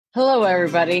Hello,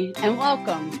 everybody, and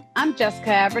welcome. I'm Jessica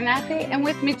Abernathy, and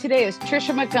with me today is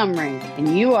Tricia Montgomery,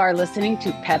 and you are listening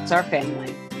to Pets Are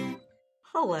Family.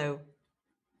 Hello.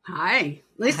 Hi.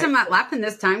 At least I'm not laughing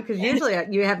this time, because usually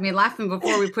you have me laughing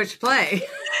before we push play.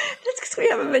 That's because we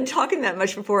haven't been talking that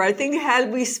much before. I think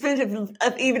had we spent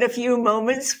even a few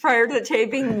moments prior to the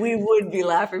taping, we would be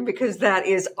laughing because that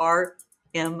is our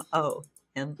M.O.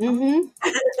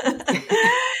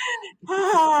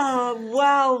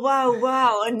 Oh,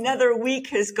 wow. Another week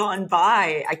has gone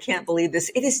by. I can't believe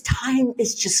this. Time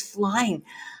is just flying.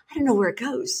 I don't know where it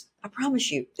goes. I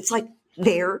promise you. It's like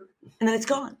there and then it's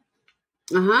gone.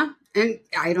 And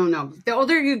I don't know. The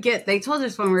older you get, they told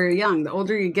us when we were young, the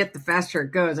older you get, the faster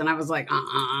it goes. And I was like,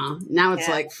 Now it's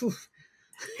like, phew.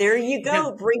 There you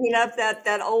go, bringing up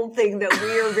that old thing that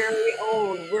we are very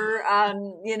old. We're, I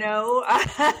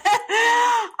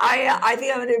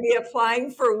think I'm going to be applying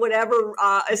for whatever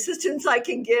assistance I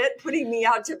can get, putting me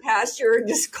out to pasture and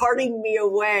discarding me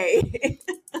away.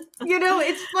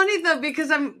 It's funny though,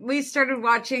 because we started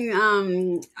watching,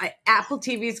 Apple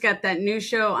TV's got that new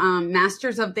show,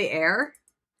 Masters of the Air.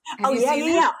 Have you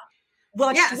seen it?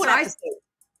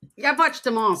 I've watched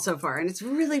them all so far, and it's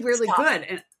really, really good.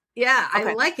 And yeah,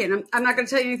 okay. I like it. I'm not going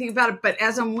to tell you anything about it, but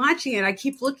as I'm watching it, I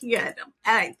keep looking at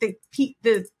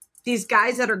these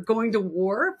guys that are going to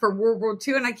war for World War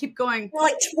II, and I keep going. They're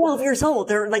like 12 years old.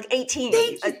 They're like 18. I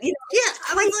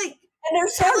was like, and they're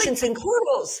sergeants and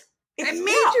corporals. And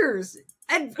majors.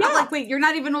 And I'm like, wait, you're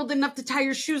not even old enough to tie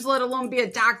your shoes, let alone be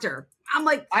a doctor. I'm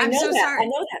like, I'm so sorry. I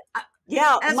know that.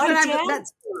 Yeah,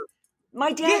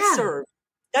 my dad served.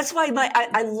 That's why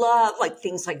I love like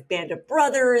things like Band of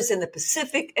Brothers and the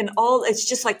Pacific and all. It's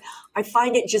just like, I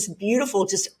find it just beautiful,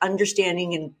 just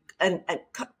understanding and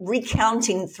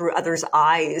recounting through others'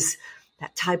 eyes,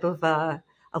 that type of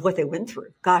what they went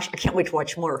through. Gosh, I can't wait to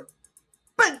watch more.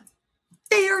 But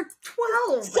they are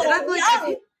 12. So and I'm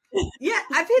like,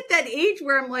 I've hit that age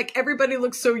where I'm like, everybody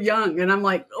looks so young. And I'm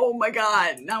like, oh my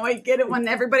God, now I get it. When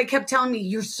everybody kept telling me,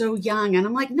 you're so young. And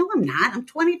I'm like, no, I'm not. I'm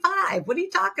 25. What are you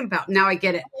talking about? Now I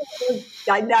get it.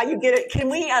 Now you get it. Can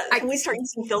we start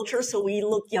using filters so we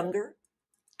look younger?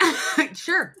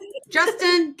 Sure.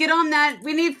 Justin, get on that.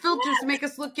 We need filters to make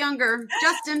us look younger.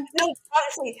 Justin. No,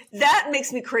 honestly, that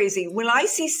makes me crazy. When I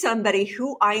see somebody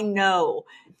who I know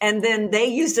and then they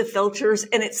use the filters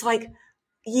and it's like,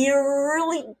 you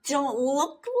really don't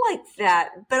look like that,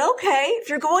 but okay, if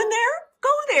you're going there, go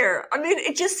there. I mean,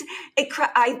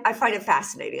 I find it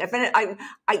fascinating. I find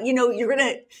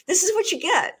it, this is what you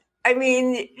get. I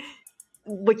mean,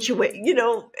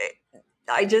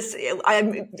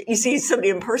 you see somebody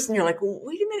in person, you're like, well,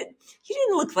 wait a minute, you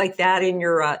didn't look like that in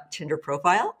your Tinder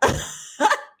profile.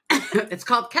 It's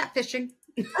called catfishing.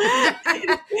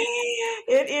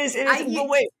 It is. But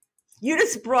wait. You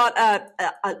just brought up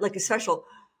like a special.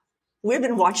 We've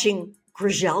been watching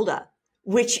Griselda,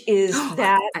 which is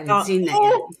that. I haven't seen that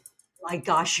yet. My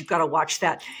gosh, you've got to watch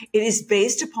that. It is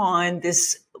based upon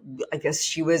this. I guess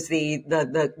she was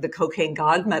the cocaine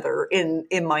godmother in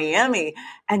Miami,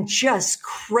 and just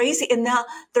crazy. And now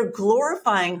they're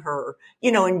glorifying her,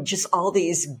 and just all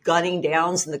these gunning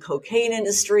downs in the cocaine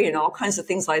industry and all kinds of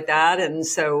things like that. And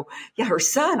so, her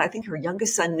son, I think her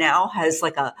youngest son now has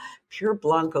like a Pure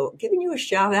Blanco. Giving you a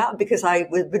shout out because I've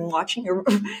been watching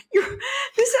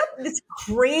this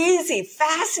crazy.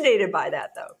 Fascinated by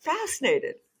that though.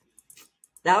 Fascinated.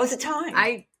 That was a time.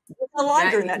 I was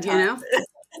alive during that time.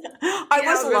 I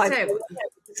was alive. I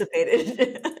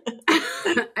participated.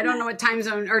 I don't know what time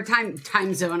zone or time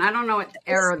zone. I don't know what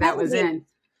era that was in.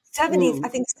 70, I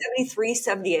think 73,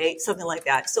 78, something like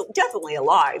that. So definitely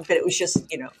alive, but it was just,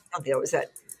 I don't think I was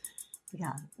that.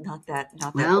 Yeah, not that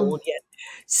old yet.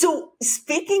 So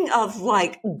speaking of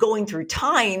like going through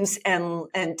times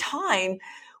and time,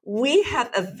 we have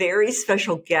a very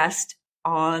special guest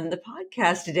on the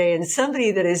podcast today, and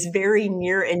somebody that is very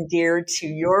near and dear to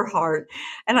your heart,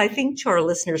 and I think to our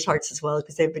listeners' hearts as well,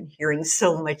 because they've been hearing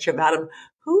so much about him.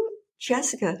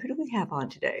 Jessica, who do we have on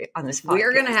today on this podcast?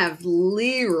 We're going to have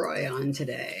Leroy on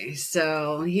today.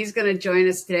 So he's going to join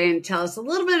us today and tell us a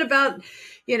little bit about,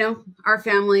 our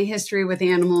family history with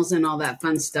animals and all that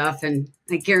fun stuff. And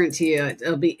I guarantee you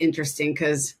it'll be interesting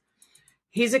because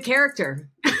he's a character.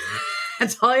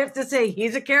 That's all I have to say.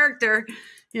 He's a character.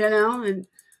 And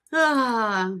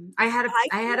I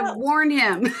had to warn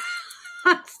him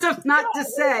stuff not to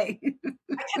say.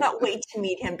 I cannot wait to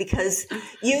meet him because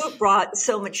you brought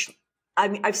so much. I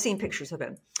mean, I've seen pictures of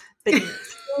him, but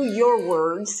through your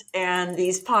words and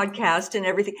these podcasts and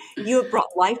everything, you have brought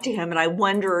life to him. And I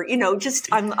wonder,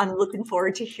 I'm looking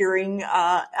forward to hearing.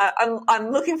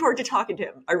 I'm looking forward to talking to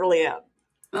him. I really am.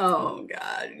 Oh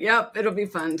God. Yep, it'll be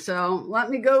fun. So let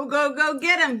me go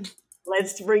get him.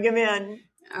 Let's bring him in.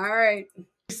 All right.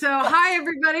 So hi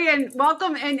everybody and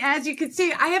welcome. And as you can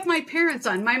see, I have my parents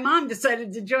on. My mom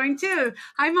decided to join too.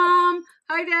 Hi Mom.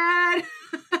 Hi Dad.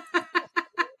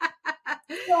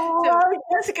 Oh,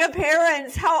 Jessica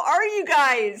parents, how are you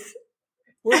guys?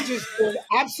 We're just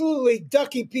absolutely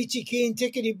ducky, peachy keen,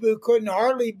 tickety boo. Couldn't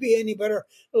hardly be any better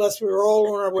unless we were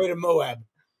all on our way to Moab.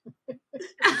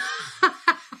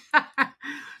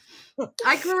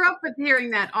 I grew up with hearing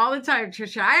that all the time,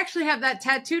 Tricia. I actually have that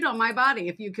tattooed on my body,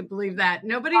 if you could believe that.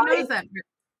 Nobody knows that,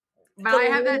 but I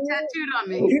have that tattooed on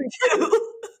me. You do?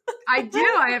 I do.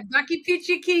 I have Ducky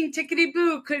Peachy King, Tickety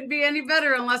Boo. Couldn't be any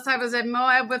better unless I was at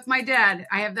Moab with my dad.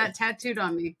 I have that tattooed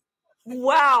on me.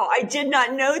 Wow, I did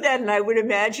not know that, and I would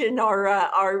imagine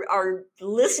our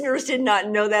listeners did not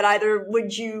know that either.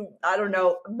 Would you? I don't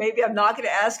know. Maybe I'm not going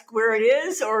to ask where it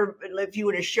is, or if you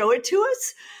want to show it to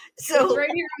us. So it's right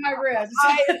here on my wrist.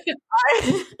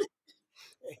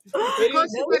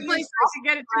 Closest to the place I should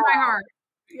get it to my heart.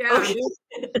 Yeah, okay.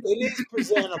 It is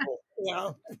presentable. You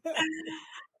know?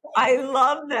 I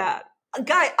love that.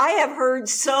 Guy, I have heard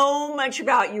so much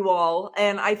about you all,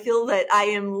 and I feel that I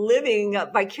am living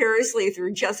vicariously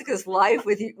through Jessica's life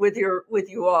with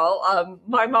you all.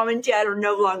 My mom and dad are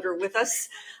no longer with us.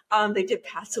 They did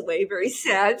pass away, very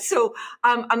sad. So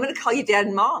I'm going to call you Dad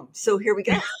and Mom. So here we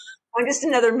go. I'm just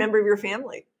another member of your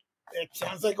family. It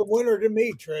sounds like a winner to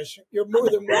me, Trish. You're more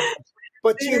than welcome.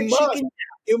 But you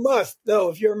must, though,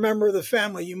 if you're a member of the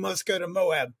family, you must go to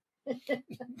Moab.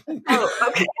 Oh,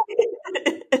 okay.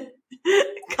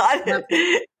 Got it.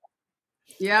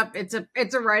 Yep,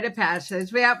 it's a rite of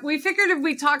passage. We figured if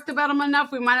we talked about him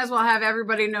enough, we might as well have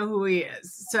everybody know who he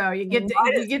is. So you get to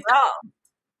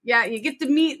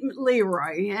meet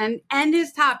Leroy and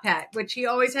his top hat, which he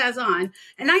always has on.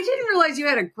 And I didn't realize you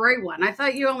had a gray one. I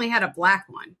thought you only had a black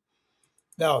one.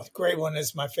 No, the gray one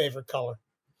is my favorite color.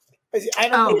 I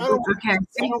don't want to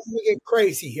get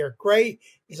crazy here. Gray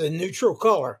is a neutral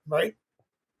color, right?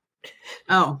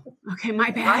 Oh, okay.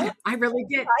 My bad. I really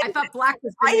did. I thought black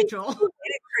was neutral.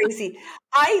 Crazy.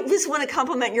 I just want to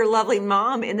compliment your lovely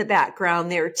mom in the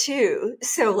background there too.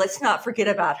 So let's not forget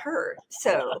about her.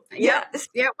 So yeah.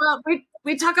 Well,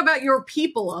 we talk about your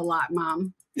people a lot,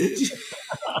 Mom.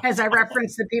 As I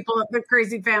reference the people at the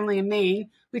crazy family in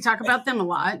Maine, we talk about them a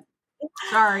lot.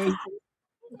 Sorry.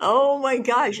 Oh my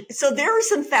gosh. So there are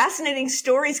some fascinating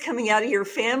stories coming out of your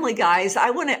family, guys.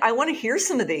 I want to hear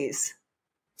some of these.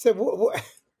 So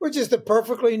we're just a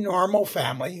perfectly normal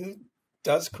family who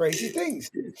does crazy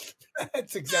things.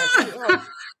 That's exactly right.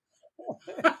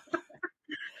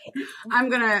 I'm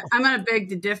gonna beg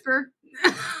to differ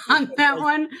on that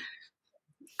one.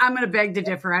 I'm gonna beg to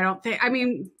differ. I don't think. I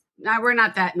mean, we're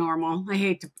not that normal. I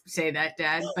hate to say that,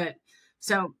 Dad, but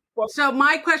so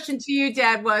my question to you,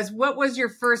 Dad, was what was your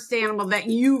first animal that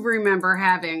you remember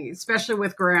having, especially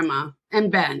with Grandma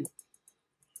and Ben?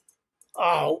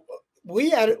 Oh.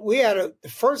 The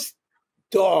first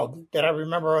dog that I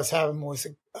remember us having was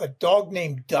a dog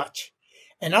named Dutch.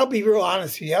 And I'll be real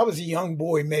honest with you, I was a young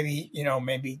boy, maybe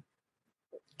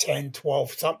 10,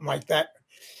 12, something like that.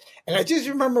 And I just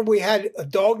remember we had a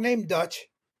dog named Dutch,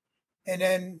 and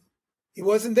then he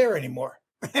wasn't there anymore.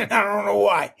 And I don't know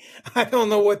why. I don't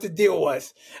know what the deal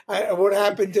was, what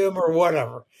happened to him or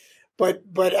whatever. But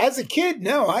as a kid,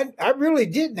 no, I really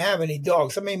didn't have any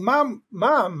dogs. I mean, my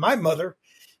mother,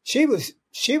 she was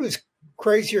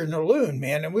crazier than a loon,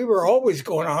 man. And we were always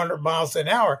going 100 miles an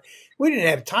hour. We didn't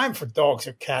have time for dogs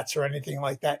or cats or anything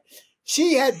like that.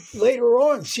 Later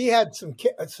on, she had some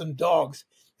dogs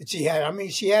that she had. I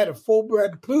mean, she had a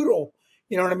full-bred poodle,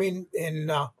 you know what I mean?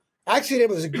 And actually, it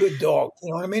was a good dog, you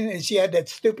know what I mean? And she had that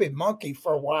stupid monkey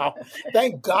for a while.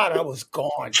 Thank God I was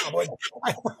gone.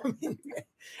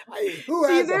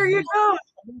 There you go.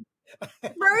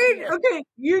 Right? Okay.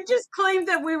 You just claimed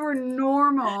that we were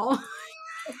normal.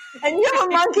 And you have a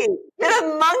monkey. You had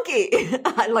a monkey.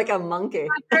 Like a monkey.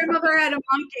 My grandmother had a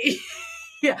monkey.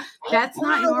 Yeah. That's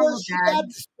not normal, she Dad. got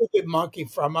the stupid monkey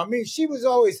from. I mean, she was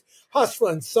always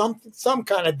hustling some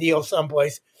kind of deal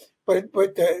someplace. But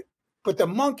the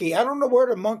monkey, I don't know where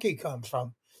the monkey comes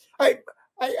from. I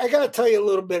got to tell you a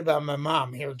little bit about my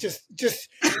mom here. Just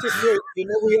so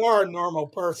we are a normal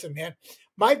person, man.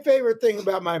 My favorite thing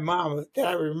about my mom that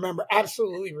I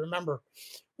absolutely remember,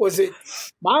 was that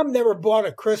Mom never bought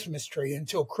a Christmas tree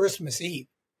until Christmas Eve.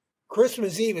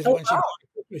 Christmas Eve is when she bought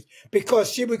a Christmas,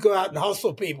 because she would go out and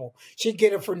hustle people. She'd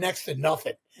get it for next to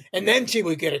nothing, and then she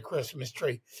would get a Christmas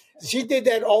tree. She did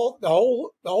that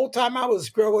the whole time I was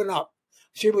growing up.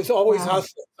 She was always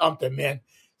hustling something, man.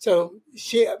 So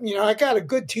she, I got a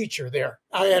good teacher there.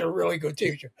 I had a really good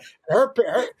teacher.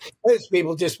 His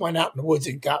people just went out in the woods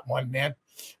and got one, man.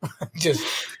 Just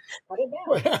Cut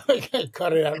it down.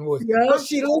 cut it out in the woods. Yep. But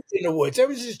she lived in the woods. There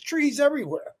was just trees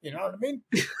everywhere. You know what I mean?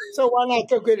 So why not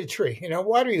go get a tree?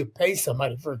 Why do you pay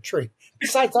somebody for a tree?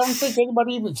 Besides, I don't think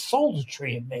anybody even sold a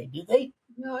tree in Maine, did they?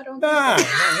 No, I don't. Nah,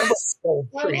 nobody sold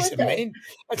Why trees would in they? Maine.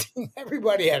 I think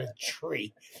everybody had a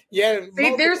tree. Yeah.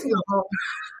 See, there's no.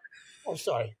 I'm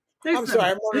sorry. There's I'm no-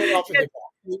 sorry. I'm running off of the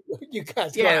You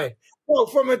guys go Yeah. ahead. Well,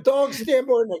 from a dog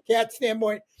standpoint and a cat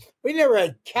standpoint, we never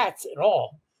had cats at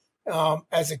all.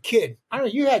 As a kid, I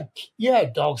don't know. You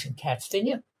had dogs and cats, didn't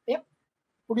you? Yep.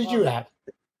 What did you have?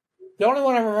 The only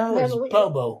one I remember was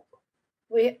Bobo.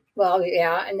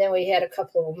 Yeah, and then we had a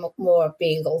couple of more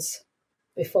beagles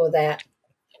before that.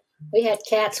 We had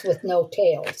cats with no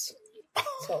tails.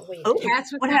 So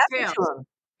Cats with what no happened tails. to him?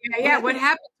 Yeah, what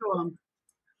happened to them?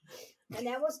 and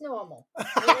that was normal. They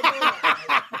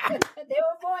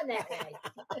were born that way.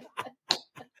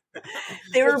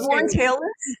 They were born tailless?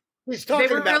 He's They talking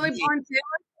were about really me. born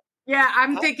tailless? Yeah,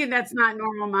 I'm thinking that's not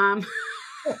normal, Mom.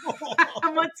 Once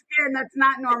again, that's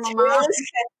not normal, Mom. Tailless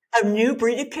cat, a new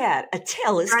breed of cat, a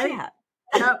tailless Right? cat.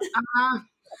 Yep.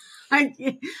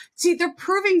 See, they're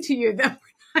proving to you that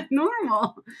we're not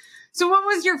normal. So what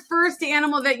was your first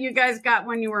animal that you guys got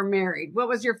when you were married? What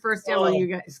was your first animal you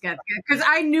guys got? Because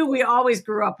I knew we always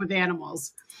grew up with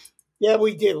animals. Yeah,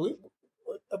 we did.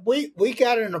 We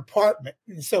got an apartment,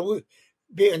 and so we,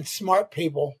 being smart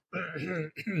people,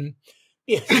 we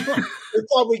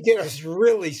thought we'd get a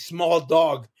really small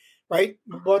dog, right?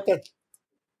 We bought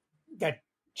that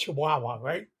Chihuahua,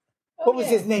 right? What was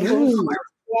his name? What was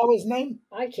Chihuahua's name?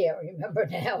 I can't remember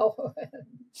now.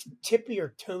 Tippy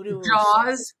or Toto? Or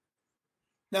Jaws?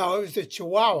 No, it was the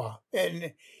Chihuahua,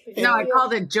 and No, I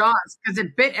called it Jaws because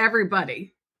it bit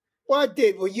everybody. well, it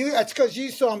did. Well, that's because you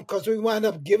saw him because we wound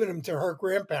up giving him to her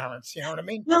grandparents. You know what I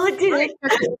mean? Well, it did. Right?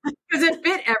 Because it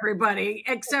bit everybody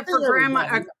except for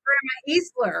Grandma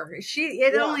Easler.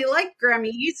 It only liked Grandma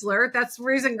Easler. That's the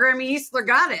reason Grandma Easler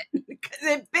got it because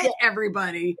it bit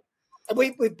everybody.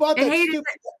 We bought I that hated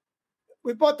stupid.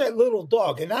 We bought that little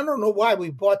dog, and I don't know why we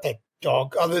bought that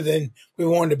dog, other than we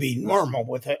wanted to be normal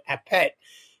with a pet.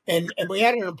 And we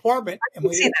had an apartment, and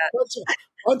we had a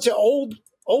bunch of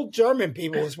old German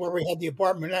people is where we had the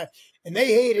apartment at, and they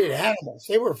hated animals.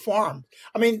 They were farmed.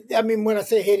 I mean, when I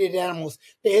say hated animals,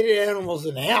 they hated animals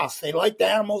in the house. They liked the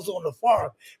animals on the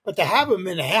farm, but to have them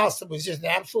in the house, it was just an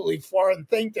absolutely foreign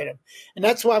thing to them. And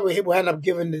that's why we wound up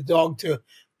giving the dog to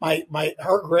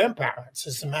her grandparents,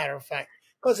 as a matter of fact,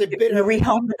 because it bit You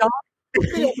rehomed the dog?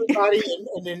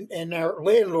 everybody, and our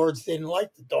landlords didn't like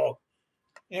the dog.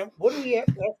 What do we have?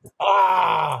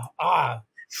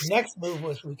 Next move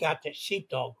was we got the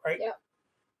sheepdog, right?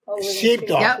 Yep.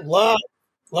 Sheepdog. Yep.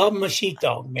 Love my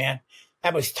sheepdog, man.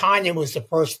 That was Tanya was the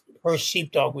first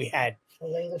sheepdog we had.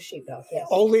 Old English sheepdog, yes.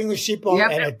 Old English sheepdog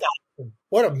Yep. and a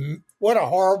dachshund. What a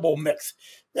horrible mix.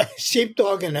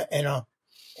 Sheepdog and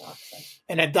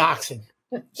a dachshund.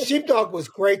 Sheepdog was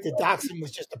great. The dachshund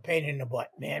was just a pain in the butt,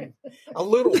 man. A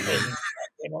little pain in the butt,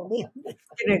 you know what I mean? I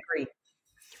can agree.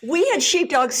 We had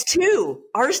sheepdogs too.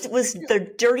 Ours was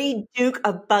the dirty Duke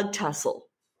of Bug Tussle,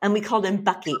 and we called him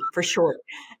Bucky for short.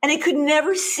 And he could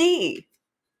never see.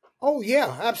 Oh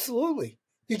yeah, absolutely.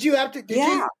 Did you have to?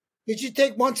 Did you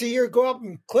take once a year, go up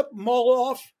and clip them all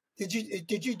off? Did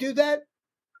you do that?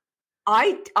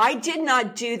 I did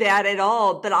not do that at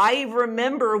all, but I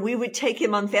remember we would take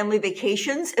him on family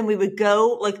vacations, and we would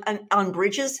go like on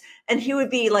bridges, and he would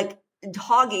be like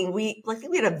hogging. We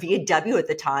had a VW at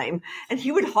the time, and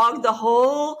he would hog the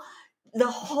whole.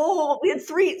 We had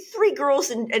three girls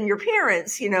and your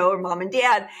parents, or mom and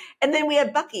dad, and then we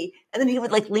had Bucky, and then he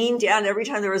would like lean down every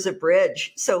time there was a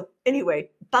bridge. So anyway,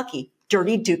 Bucky,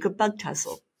 Dirty Duke of Bug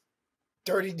Tussle.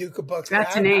 Dirty Duke of Bucks.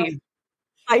 That's a name.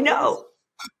 I know.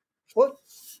 What?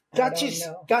 Duchess.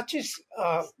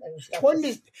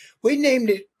 We named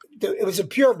it. It was a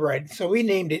purebred, so we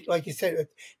named it, like you said, I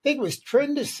think it was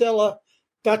Trindacilla,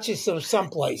 Duchess of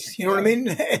someplace. You know what I mean?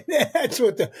 That's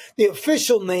what the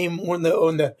official name on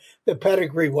the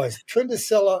pedigree was.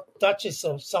 Trindacilla, Duchess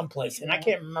of someplace, and I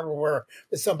can't remember where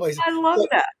the someplace. I love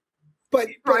that. But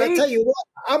Right? I tell you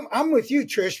what, I'm with you,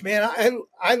 Trish, man.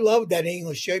 I love that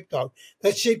English sheepdog.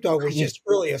 That sheepdog was just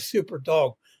really a super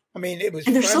dog. I mean, it was.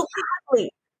 And they're so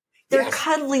cuddly. They're Yes.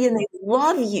 cuddly and they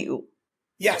love you.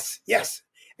 Yes.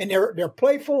 And they're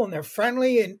playful and they're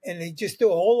friendly and they just do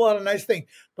a whole lot of nice things.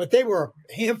 But they were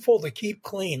a handful to keep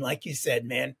clean, like you said,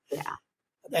 man. Yeah.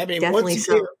 I mean, Definitely once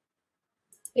a so. year.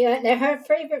 Yeah, and her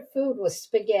favorite food was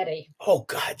spaghetti. Oh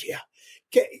God, yeah.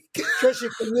 Tricia,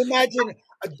 can you imagine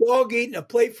a dog eating a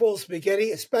plate full of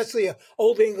spaghetti, especially an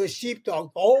old English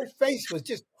sheepdog, the whole face was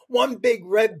just one big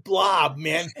red blob,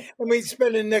 man. And we'd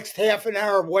spend the next half an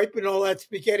hour wiping all that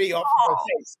spaghetti off of her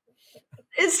face.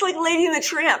 It's like Lady and the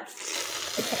Tramp.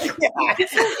 Yeah,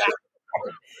 exactly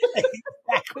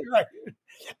right.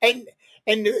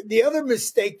 And the other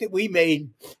mistake that we made,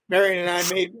 Marion and I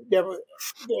made,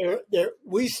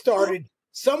 we started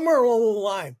somewhere along the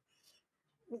line.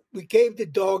 We gave the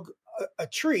dog a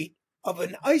treat of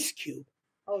an ice cube.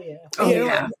 Oh yeah.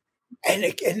 Yeah. And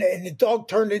the dog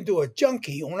turned into a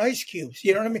junkie on ice cubes.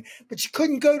 You know what I mean? But you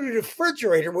couldn't go to the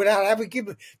refrigerator without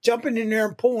jumping in there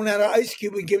and pulling out an ice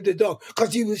cube and give the dog,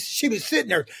 because she was sitting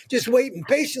there just waiting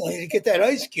patiently to get that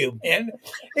ice cube. Man,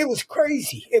 it was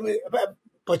crazy.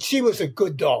 But she was a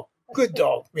good dog. Good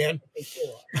dog, man.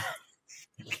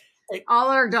 All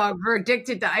our dogs were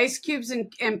addicted to ice cubes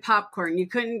and popcorn. You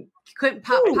couldn't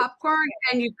pop popcorn,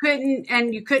 and you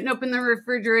couldn't open the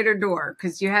refrigerator door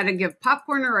because you had to give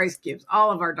popcorn or ice cubes.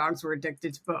 All of our dogs were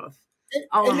addicted to both.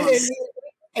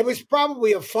 It was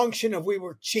probably a function of we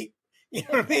were cheap. You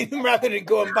know what I mean? Rather than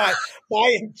going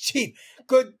buying cheap,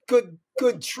 good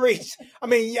treats. I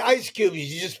mean, ice cubes,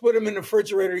 you just put them in the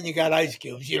refrigerator and you got ice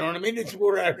cubes. You know what I mean? It's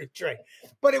water out of the tray.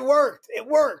 But it worked. It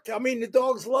worked. I mean, the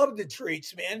dogs loved the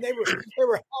treats, man. They were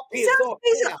happy as all.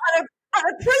 On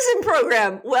a prison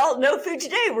program. Well, no food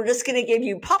today. We're just going to give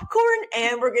you popcorn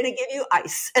and we're going to give you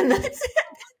ice. And that's it.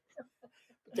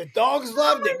 The dogs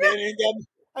loved it, man. And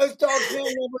those dogs, man,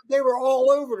 they were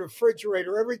all over the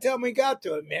refrigerator every time we got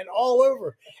to it, man, all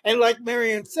over. And like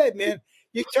Marianne said, man,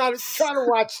 you try to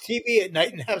watch TV at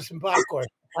night and have some popcorn.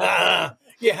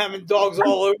 You're having dogs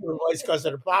all over the place because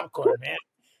of the popcorn, man.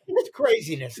 It's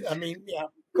craziness. I mean, yeah.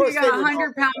 You got a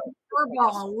 100-pound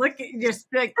ball just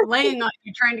like laying on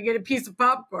you trying to get a piece of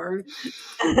popcorn.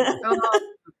 And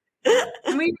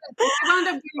we wound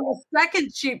up getting a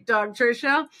second sheepdog,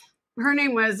 Tricia. Her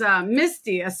name was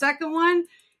Misty, a second one.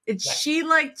 And she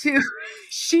liked to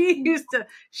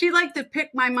pick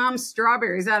my mom's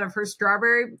strawberries out of her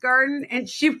strawberry garden, and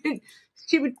she would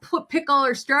pick all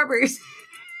her strawberries,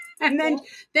 and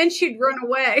then she'd run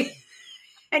away,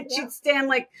 and she'd stand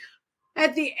like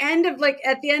at the end of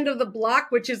the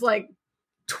block, which is like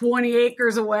 20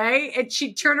 acres away, and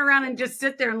she'd turn around and just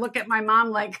sit there and look at my mom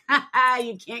like, "Ha ha,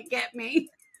 you can't get me."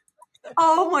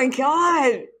 Oh my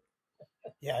God.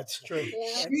 Yeah, it's true.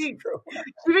 Yeah. She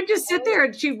would just sit there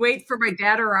and she'd wait for my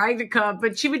dad or I to come,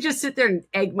 but she would just sit there and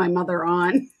egg my mother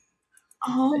on.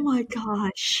 Oh my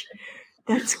gosh.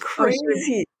 That's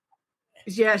crazy.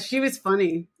 Yeah, she was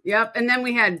funny. Yep. And then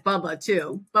we had Bubba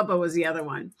too. Bubba was the other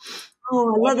one.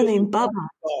 Oh, I love the name Bubba.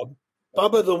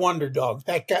 Bubba the Wonder Dog.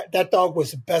 That dog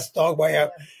was the best dog I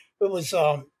ever. It was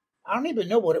I don't even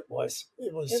know what it was.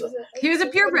 It was he was a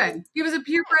purebred. He was a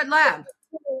purebred lab.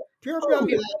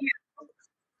 Purebred lab.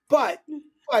 But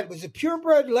it was a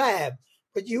purebred lab,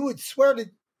 but you would swear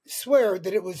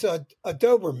that it was a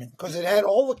Doberman because it had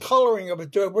all the coloring of a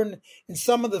Doberman and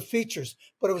some of the features,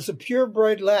 but it was a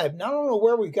purebred lab. And I don't know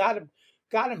where we got him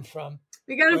from.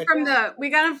 We got him from the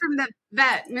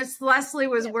vet. Miss Leslie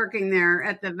was working there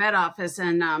at the vet office,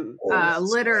 and a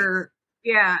litter.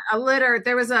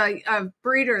 There was a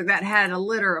breeder that had a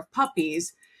litter of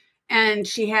puppies. And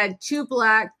she had 2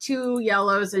 black, 2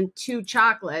 yellows, and 2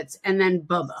 chocolates, and then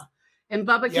Bubba. And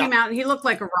Bubba came out, and he looked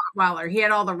like a Rottweiler. He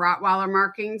had all the Rottweiler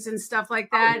markings and stuff like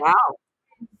that. Oh, wow.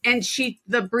 And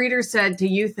the breeder said to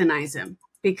euthanize him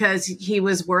because he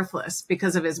was worthless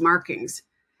because of his markings.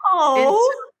 Oh.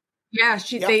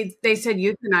 They said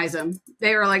euthanize him.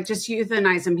 They were like, just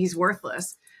euthanize him. He's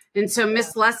worthless. And so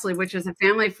Miss Leslie, which was a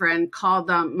family friend, called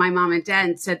my mom and dad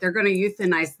and said, they're going to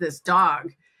euthanize this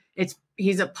dog.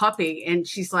 He's a puppy. And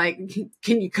she's like,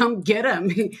 can you come get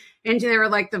him? And they were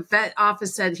like, the vet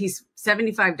office said he's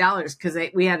 $75 because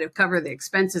we had to cover the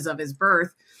expenses of his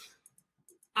birth.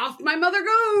 Off my mother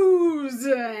goes.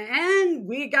 And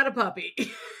we got a puppy.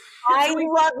 I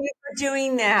love you for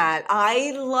doing that.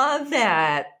 I love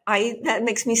that. That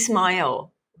makes me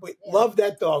smile. We love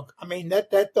that dog. I mean,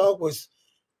 that dog was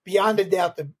beyond a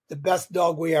doubt the best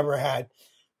dog we ever had.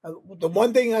 The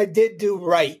one thing I did do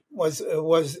right was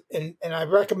and I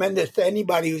recommend it to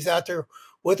anybody who's out there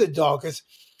with a dog is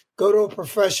go to a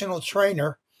professional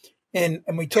trainer, and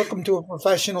we took him to a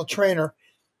professional trainer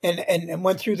and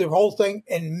went through the whole thing.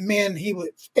 And man,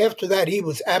 after that he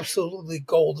was absolutely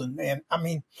golden, man. I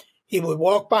mean, he would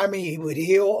walk by me, he would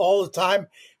heel all the time.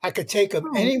 I could take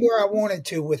him anywhere I wanted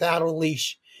to without a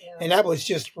leash, and that was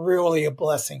just really a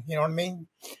blessing. You know what I mean?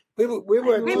 We took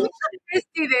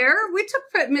Misty there. We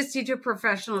took Misty to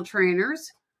professional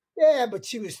trainers. Yeah, but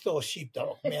she was still a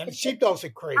sheepdog, man. Sheepdogs are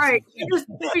crazy. All right,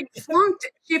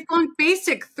 she flunked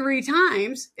basic 3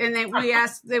 times, and then we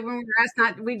asked when we were asked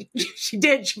not. She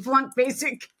flunked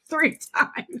basic 3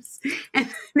 times, and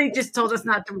they just told us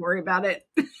not to worry about it.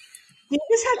 You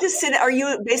just have to sit. Are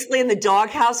you basically in the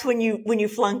doghouse when you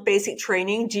flunk basic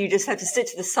training? Do you just have to sit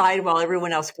to the side while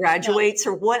everyone else graduates,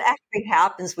 or what actually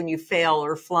happens when you fail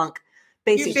or flunk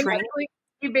basic training?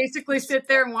 You basically sit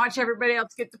there and watch everybody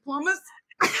else get diplomas.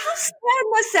 How sad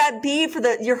must that be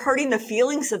you're hurting the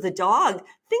feelings of the dog?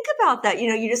 Think about that.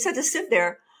 You just have to sit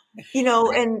there,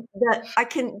 and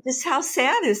how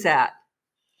sad is that?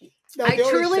 No, I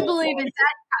truly believe in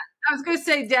that. I was going to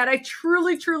say, Dad, I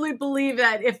truly, truly believe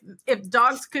that if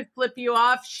dogs could flip you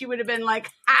off, she would have been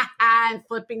like, ha ha, and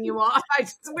flipping you off. I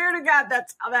swear to God,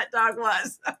 that's how that dog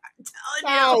was. I'm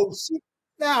telling you.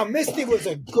 No, Misty was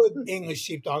a good English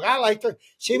sheepdog. I liked her.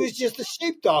 She was just a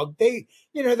sheepdog. They're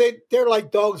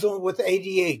like dogs with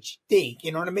ADHD.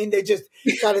 You know what I mean? They just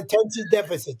got attention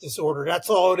deficit disorder. That's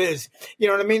all it is. You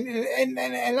know what I mean? And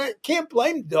I can't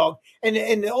blame the dog. And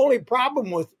the only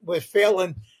problem with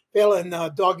failing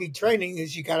doggy training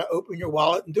is you got to open your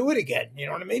wallet and do it again. You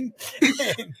know what I mean?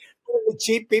 And the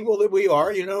cheap people that we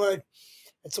are,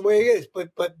 that's the way it is.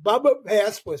 But Bubba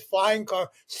passed with flying car,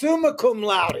 summa cum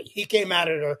laude. He came out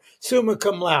of there summa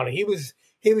cum laude. He was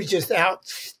just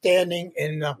outstanding,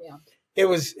 and it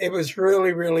was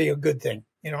really, really a good thing.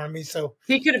 You know what I mean? So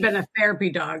he could have been a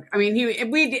therapy dog. I mean,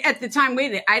 at the time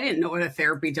I didn't know what a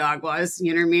therapy dog was.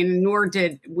 You know what I mean? Nor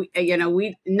did we.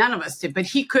 None of us did. But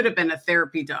he could have been a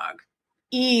therapy dog.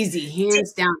 Easy,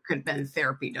 hands down, could have been a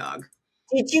therapy dog.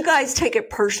 Did you guys take it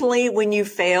personally when you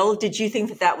failed? Did you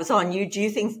think that was on you?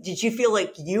 Did you feel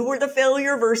like you were the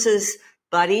failure versus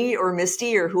Buddy or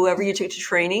Misty or whoever you took to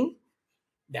training?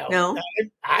 No,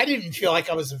 I didn't feel like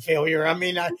I was a failure. I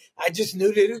mean, I just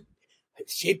knew that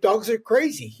sheepdogs are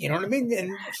crazy. You know what I mean?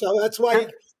 And so that's why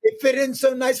it fit in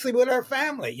so nicely with our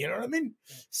family. You know what I mean?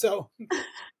 So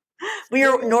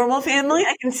we're a normal family.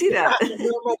 I can see that.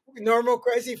 Normal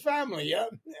crazy family. Yeah.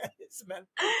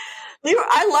 Leroy,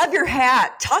 I love your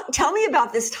hat. Tell me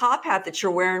about this top hat that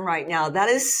you're wearing right now. That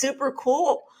is super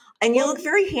cool. And you look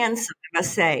very handsome, I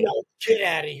must say. No, get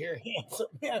out of here, handsome.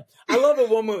 Man, I love a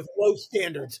woman with low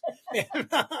standards.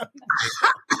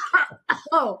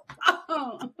 Oh.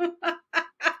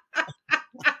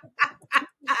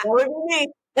 That would be me.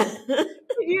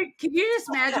 Can you just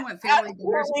imagine what family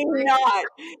dinners are like? Not.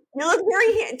 You look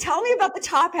very. Tell me about the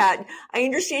top hat. I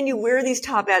understand you wear these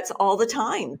top hats all the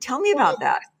time. Tell me about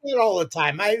that. Not all the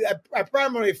time. I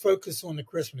primarily focus on the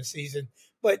Christmas season,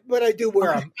 but I do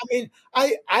wear them. I mean,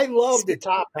 I love the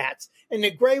top hats, and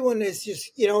the gray one is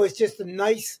just it's just a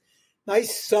nice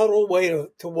subtle way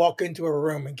to walk into a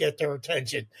room and get their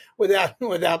attention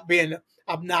without being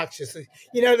obnoxious.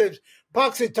 There's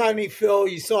Punxsutawney Phil,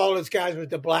 you saw all those guys with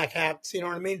the black hats, you know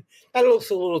what I mean? That looks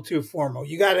a little too formal.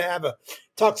 You got to have a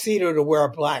tuxedo to wear a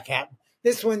black hat.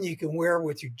 This one you can wear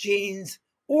with your jeans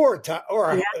or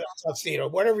a tuxedo,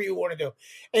 whatever you want to do.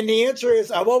 And the answer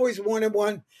is I've always wanted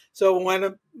one. So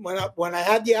when I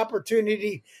had the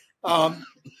opportunity,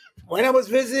 when I was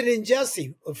visiting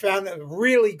Jesse, I found a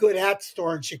really good hat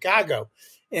store in Chicago.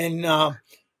 And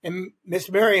Miss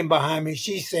Marion behind me,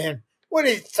 she's saying, "What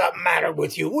is something matter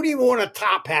with you? What do you want a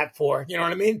top hat for?" You know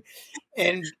what I mean?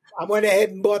 And I went ahead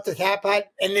and bought the top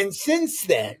hat. And then since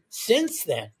then,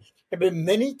 there have been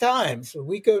many times when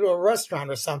we go to a restaurant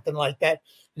or something like that.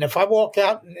 And if I walk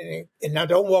out and I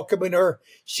don't walk up in her,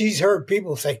 she's heard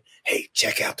people say, "Hey,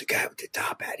 check out the guy with the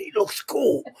top hat. He looks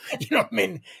cool." You know what I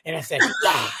mean? And I said,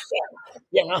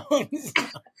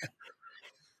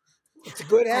 it's a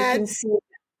good hat. I can see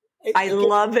it. I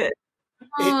love it.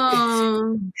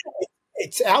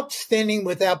 It's outstanding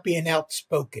without being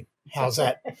outspoken. How's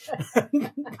that?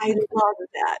 I love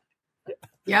that.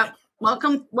 Yep.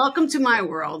 Welcome to my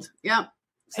world. Yep.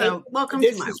 So welcome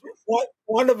to my world.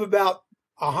 One of about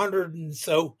 100 and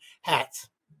so hats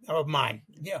of mine.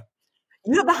 Yeah.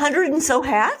 You have 100 and so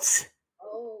hats?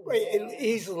 Oh,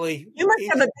 easily. You must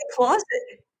have a big closet.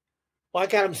 Well, I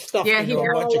got them stuffed into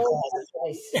a bunch of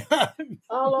closets.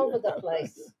 All over the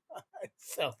place.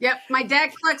 So. Yep, my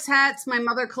dad collects hats. My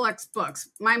mother collects books.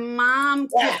 My mom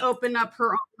could open up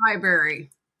her own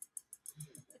library.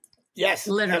 Yes,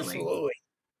 literally. Absolutely.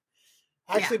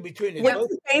 Actually, between the What's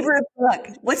the favorite book?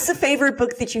 What's the favorite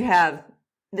book that you have,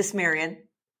 Miss Marion?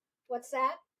 What's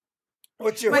that?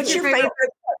 What's your favorite book?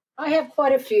 I have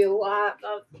quite a few.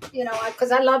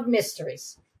 Because I love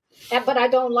mysteries, but I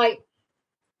don't like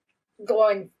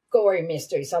gory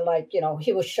mysteries. I like,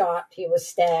 he was shot, he was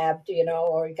stabbed,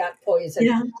 or he got poisoned.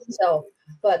 Yeah. So,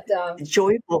 but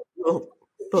enjoyable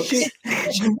books.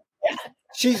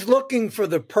 She's looking for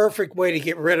the perfect way to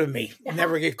get rid of me.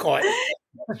 Never get caught.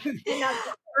 I think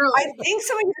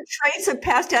some of your traits have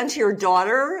passed down to your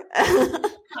daughter.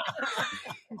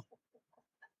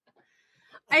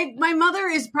 My mother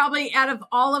is probably, out of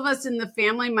all of us in the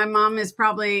family, my mom is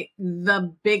probably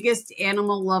the biggest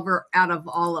animal lover out of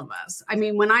all of us. I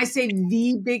mean, when I say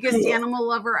the biggest animal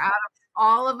lover out of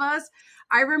all of us,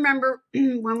 I remember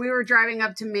when we were driving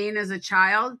up to Maine as a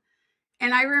child,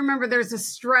 and I remember there's a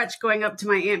stretch going up to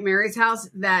my Aunt Mary's house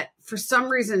that for some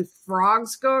reason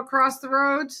frogs go across the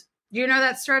roads. Do you know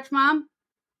that stretch, Mom?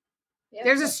 Yep.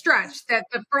 There's a stretch that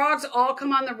the frogs all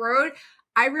come on the road.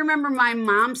 I remember my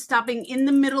mom stopping in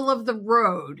the middle of the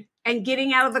road and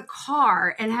getting out of the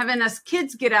car and having us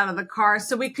kids get out of the car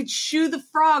so we could shoo the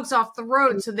frogs off the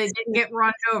road so they didn't get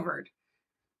run over.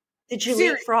 Did you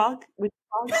eat frog with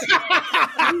frogs?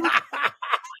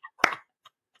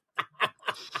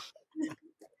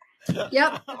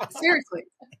 Yep, seriously.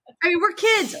 I mean, we're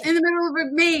kids in the middle of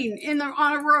Maine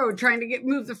on a road trying to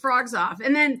move the frogs off.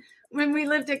 And then when we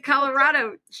lived in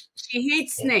Colorado, she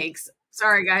hates snakes.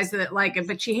 Sorry, guys that like it,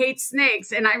 but she hates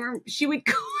snakes. And I remember she would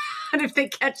go out if they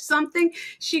catch something.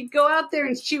 She'd go out there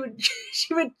and she would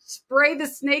spray the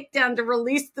snake down to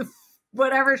release the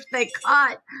whatever they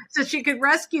caught so she could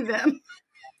rescue them.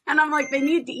 And I'm like, they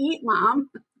need to eat, Mom.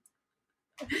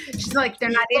 She's like, they're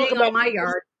not eating on my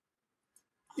yard.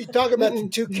 You talk about the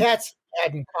two cats we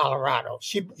had in Colorado.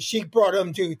 She brought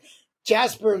them to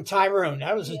Jasper and Tyrone.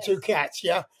 That was the two cats.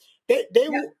 Yeah. They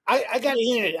were, I got to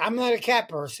admit it. I'm not a cat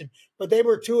person, but they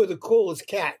were two of the coolest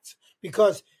cats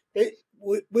because we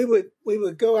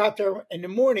would go out there in the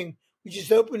morning. We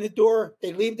just open the door.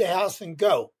 They leave the house and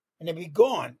go, and they'd be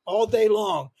gone all day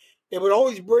long. They would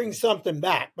always bring something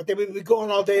back, but they would be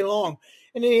gone all day long.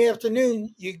 And in the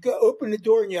afternoon, you go open the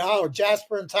door and you holler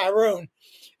Jasper and Tyrone,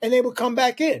 and they would come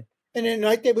back in. And at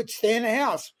night they would stay in the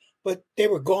house, but they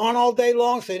were gone all day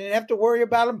long, so they didn't have to worry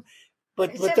about them.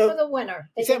 But except for the winter,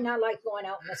 they did not like going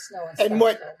out in the snow and stuff. And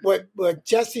what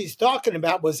Jesse's talking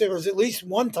about was there was at least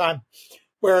one time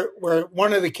where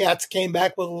one of the cats came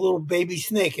back with a little baby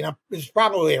snake, and it was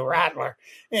probably a rattler.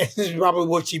 And this is probably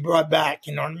what she brought back.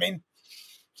 You know what I mean?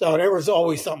 So there was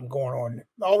always something going on.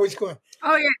 Always going.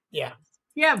 Oh yeah, yeah,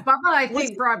 yeah. Bubba, I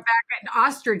think, brought back an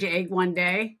ostrich egg one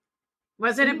day.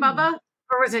 Wasn't it Bubba,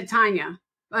 or was it Tanya?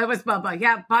 It was Bubba.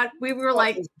 Yeah, but we were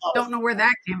like, don't know where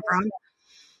that came from.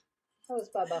 That was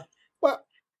Bubba. Well,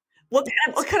 what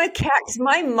kind of cats?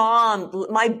 My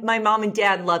mom and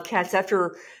dad love cats.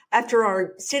 After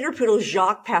our standard poodle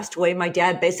Jacques passed away, my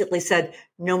dad basically said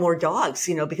no more dogs,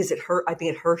 because it hurt. I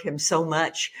think it hurt him so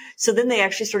much. So then they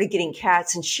actually started getting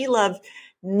cats, and she loved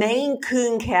Maine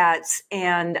Coon cats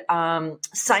and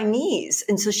Siamese.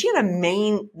 And so they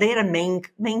had a Maine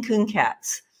Coon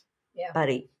cats. Yeah.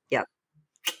 Buddy. Yep.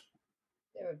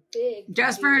 They were big.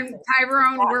 Jasper and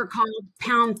Tyrone were called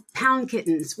pound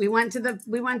kittens. We went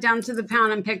down to the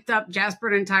pound and picked up Jasper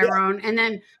and Tyrone, and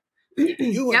then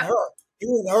you and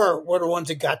her were the ones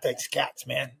that got those cats,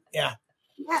 man. Yeah.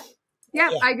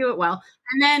 Yeah, I do it well.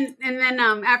 And then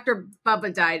after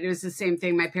Bubba died, it was the same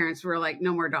thing. My parents were like,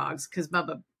 no more dogs because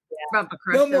Bubba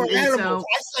crushed no them. more animals.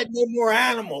 I said no more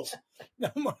animals.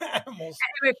 No more animals.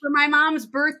 Anyway, for my mom's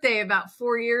birthday about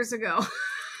 4 years ago,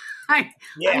 I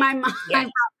brought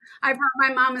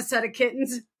my mom a set of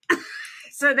kittens.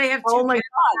 So they have two. Oh my God!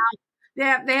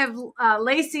 They have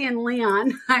Lacey and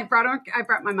Leon. I brought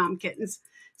my mom kittens.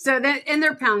 So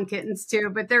they're pound kittens too,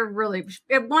 but they're really.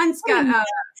 One's got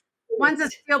one's a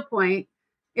steel point.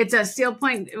 It's a steel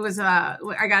point. It was I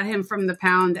got him from the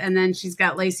pound, and then she's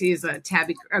got Lacey as a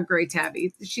gray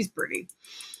tabby. She's pretty.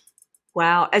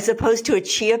 Wow! As opposed to a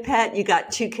chia pet, you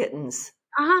got two kittens.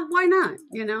 Why not?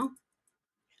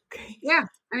 Okay. Yeah.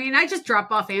 I mean, I just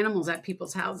drop off animals at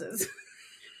people's houses.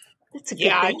 That's a good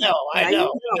thing. I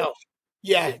know.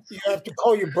 Yeah, you have to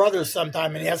call your brother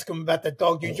sometime and ask him about the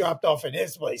dog you dropped off at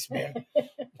his place, man.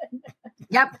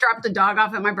 Yep, dropped a dog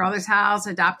off at my brother's house,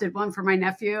 adopted one for my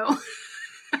nephew.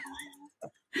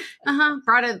 I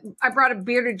brought a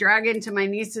bearded dragon to my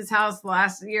niece's house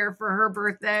last year for her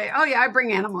birthday. Oh yeah, I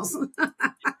bring animals.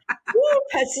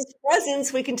 Pets as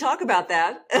presents. We can talk about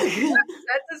that. Pets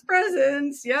as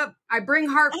presents. Yep. I bring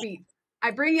heartbeats.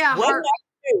 I bring heart.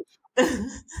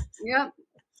 Yep.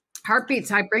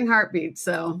 Heartbeats. I bring heartbeats.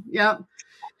 So, yep. Oh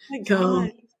my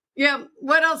God. Yep.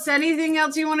 What else? Anything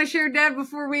else you want to share, Dad,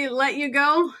 before we let you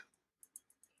go?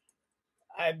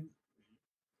 I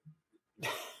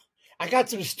got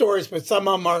some stories, but some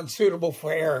of them aren't suitable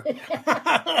for air.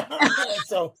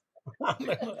 So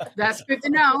that's good to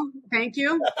know. Thank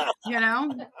you. You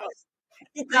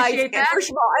guys, first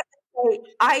of all,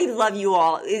 I love you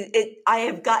all. I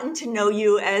have gotten to know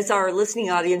you, as our listening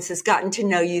audience has gotten to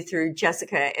know you through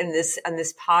Jessica and this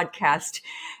podcast.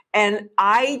 And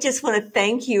I just want to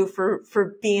thank you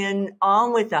for being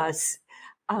on with us.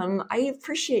 I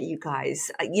appreciate you guys.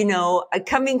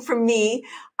 Coming from me,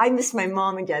 I miss my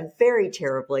mom and dad very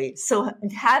terribly. So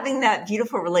having that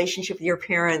beautiful relationship with your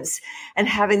parents and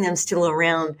having them still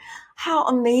around, how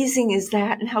amazing is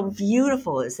that? And how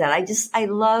beautiful is that? I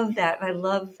love that.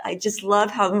 I just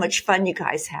love how much fun you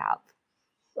guys have.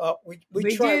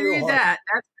 We try real hard. That.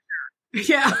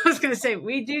 Yeah, I was going to say,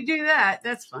 we do that.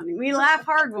 That's funny. We laugh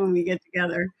hard when we get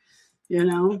together, I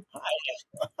know.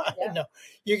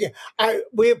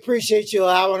 We appreciate you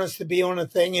allowing us to be on the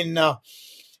thing. And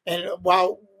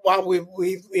while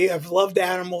we have loved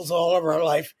animals all of our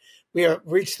life, we have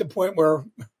reached the point where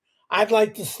I'd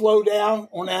like to slow down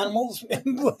on animals,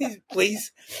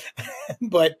 please.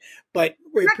 but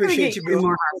we appreciate you being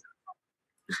more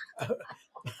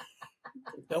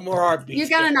no more heartbeats. You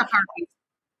got enough heartbeats.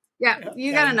 Yeah,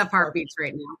 you got enough heartbeats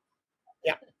right now.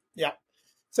 Yeah.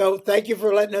 So thank you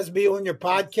for letting us be on your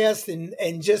podcast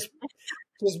and just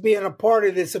being a part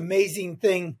of this amazing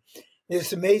thing,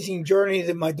 this amazing journey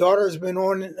that my daughter has been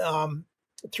on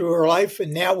through her life,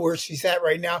 and now where she's at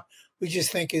right now. We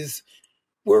just think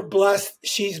we're blessed,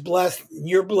 she's blessed, and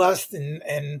you're blessed,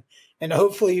 and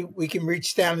hopefully we can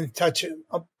reach down and touch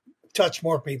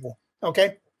more people.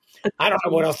 Okay, I don't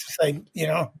know what else to say.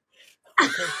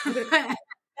 Okay.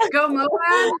 Go Moab,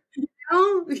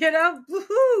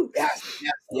 woohoo.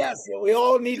 Yes. We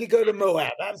all need to go to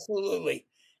Moab. Absolutely.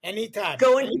 Anytime.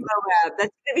 Going to Moab.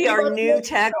 That's going to be our new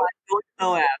tagline,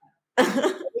 going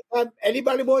to Moab.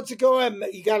 Anybody wants to go,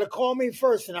 you got to call me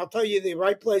first, and I'll tell you the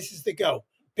right places to go.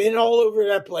 Been all over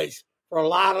that place for a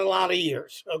lot of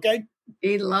years. Okay.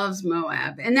 He loves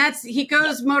Moab, and he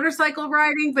goes motorcycle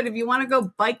riding, but if you want to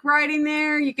go bike riding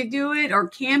there, you could do it, or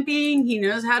camping. He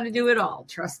knows how to do it all.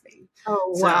 Trust me.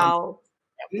 Oh, wow.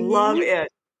 Love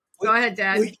it. Go ahead,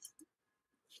 Dad.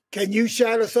 Can you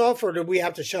shut us off, or do we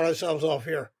have to shut ourselves off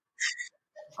here?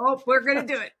 Oh, we're going to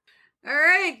do it. All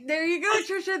right. There you go,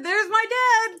 Tricia. There's my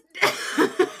dad.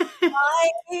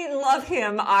 I love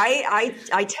him. I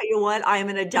tell you what, I am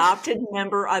an adopted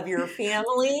member of your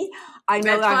family. I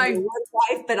know I'm your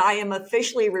wife, but I am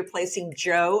officially replacing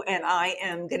Joe, and I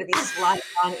am going to be slotted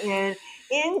on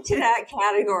into that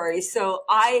category. So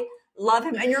I love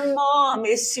him. And your mom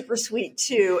is super sweet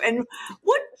too. And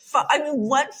what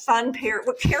fun parent,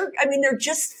 they're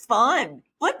just fun.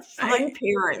 What fun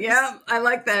parents. Yeah, I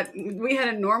like that. We had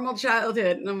a normal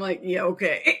childhood, and I'm like, yeah,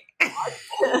 okay.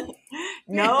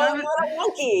 No, not a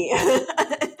monkey.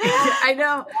 I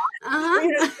know.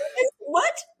 Uh-huh.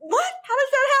 What? How does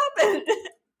that happen?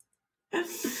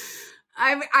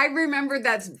 I remember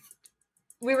that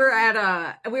we were at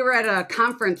a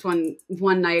conference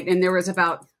one night, and there was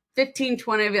about 15,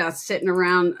 20 of us sitting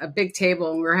around a big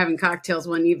table, and we were having cocktails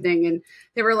one evening, and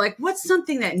they were like, what's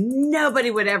something that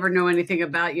nobody would ever know anything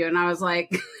about you? And I was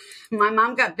like, my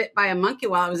mom got bit by a monkey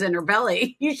while I was in her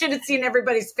belly. You should have seen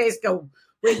everybody's face go,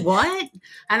 wait, what?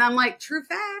 And I'm like, true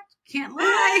fact, can't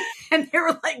lie. And they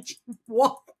were like,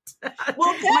 what?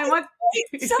 Well, some of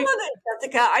it,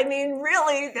 Jessica, I mean,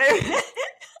 really, there's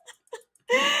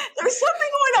something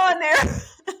going on there.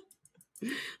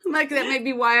 I'm like, that may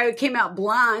be why I came out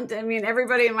blonde. I mean,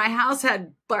 everybody in my house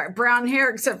had brown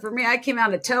hair except for me. I came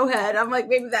out a towhead. I'm like,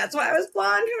 maybe that's why I was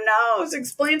blonde. Who knows?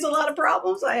 Explains a lot of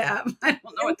problems I have. I don't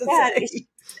know what to say.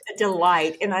 A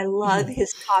delight, and I love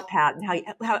his top hat and how many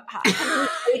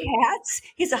hats.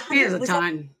 He has a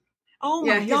ton. Oh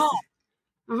my God.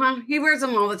 He wears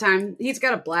them all the time. He's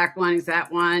got a black one. He's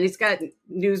that one. He's got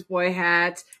newsboy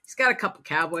hats. He's got a couple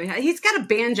cowboy hats. He's got a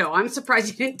banjo. I'm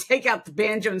surprised he didn't take out the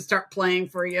banjo and start playing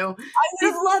for you. I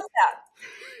would love that.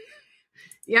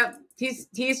 Yep.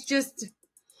 He's just,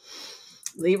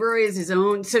 Leroy is his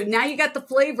own. So now you got the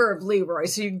flavor of Leroy.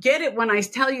 So you get it when I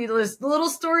tell you the little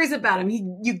stories about him.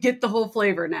 You get the whole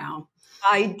flavor now.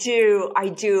 I do.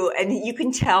 And you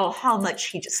can tell how much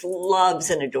he just loves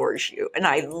and adores you. And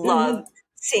I love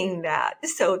seeing that.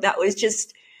 So that was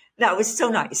so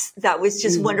nice. That was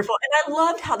just wonderful. And I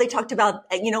loved how they talked about,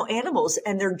 animals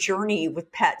and their journey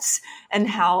with pets and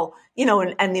how,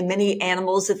 and the many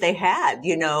animals that they had,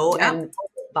 and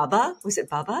Bubba, was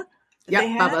it Bubba? Yeah,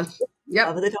 Bubba. Yep.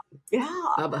 Bubba the dog. Yeah.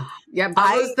 Bubba. Yeah,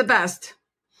 Bubba's the best.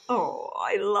 Oh,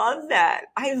 I love that.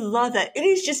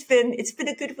 It's been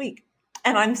a good week.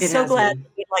 And I'm so glad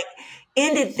we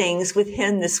ended things with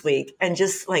him this week, and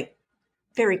just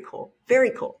very cool.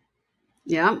 Very cool.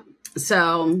 Yeah.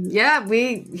 So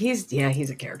he's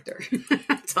a character.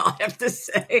 That's all I have to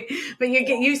say. But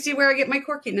you see where I get my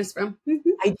quirkiness from.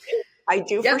 I do. I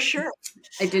do for sure.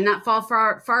 I did not fall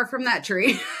far from that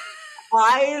tree.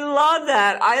 I love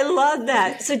that. I love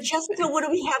that. So Jessica, what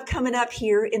do we have coming up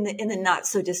here in the not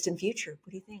so distant future?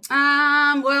 What do you think?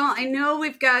 Well, I know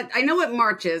what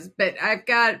March is, but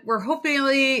we're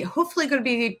hopefully going to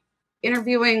be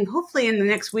interviewing, hopefully in the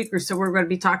next week or so, we're going to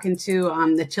be talking to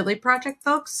the Chili Project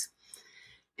folks.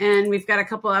 And we've got a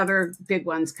couple other big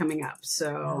ones coming up.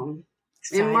 So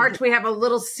in March, we have a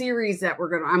little series that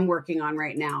I'm working on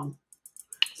right now.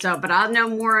 So, but I'll know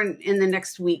more in the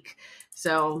next week.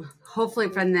 So hopefully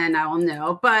from then I will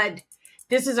know. But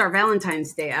this is our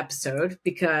Valentine's Day episode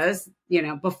because,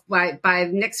 by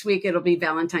next week it'll be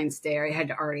Valentine's Day. It had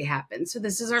already happened. So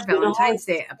this is our Valentine's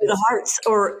Day episode. The hearts,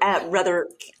 or rather,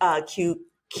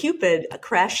 Cupid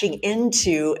crashing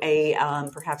into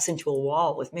perhaps into a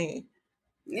wall with me.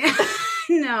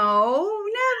 No,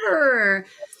 never.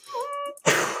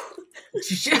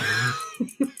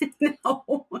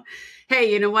 No.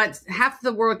 Hey, you know what? Half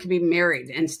the world can be married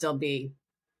and still be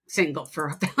single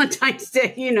for Valentine's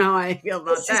Day. You know how I feel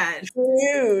about that.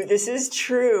 This is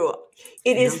true.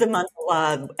 It is the month of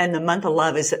love. And the month of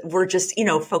love is we're just,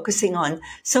 focusing on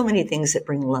so many things that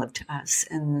bring love to us.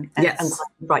 And yes. I'm glad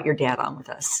you brought your dad on with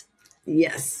us.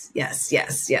 Yes.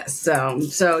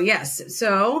 So yes.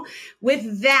 So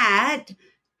with that,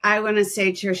 I want to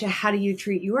say, Tricia, how do you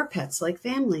treat your pets like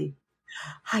family?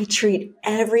 I treat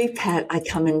every pet I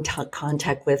come in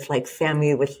contact with like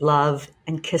family, with love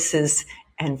and kisses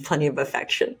and plenty of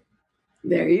affection.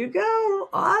 There you go.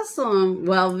 Awesome.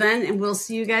 Well, then we'll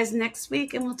see you guys next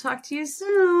week and we'll talk to you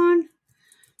soon.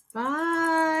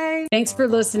 Bye. Thanks for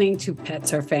listening to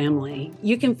Pets Are Family.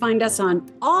 You can find us on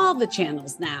all the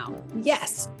channels now.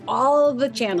 Yes, all of the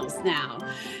channels now.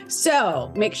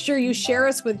 So make sure you share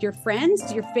us with your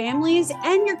friends, your families,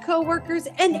 and your coworkers,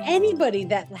 and anybody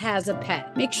that has a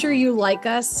pet. Make sure you like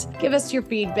us, give us your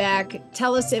feedback,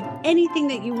 tell us if anything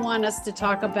that you want us to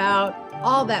talk about,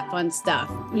 all that fun stuff.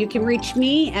 You can reach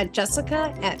me at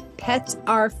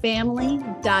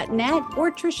jessica@petsourfamily.net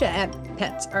or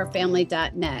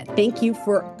Tricia@petsourfamily.net. Thank you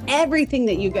for everything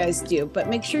that you guys do, but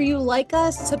make sure you like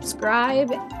us,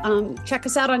 subscribe, check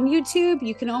us out on YouTube.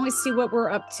 You can always see what we're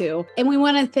up to. And we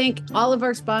want to thank all of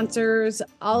our sponsors,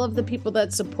 all of the people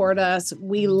that support us.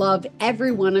 We love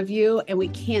every one of you, and we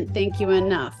can't thank you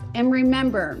enough. And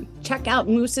remember, check out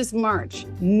Moose's March,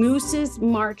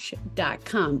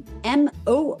 moosesmarch.com,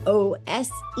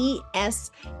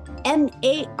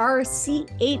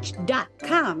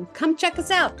 moosesmarch.com. Come check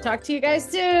us out. Talk to you guys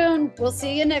soon. We'll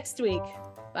see you next week.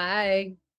 Bye.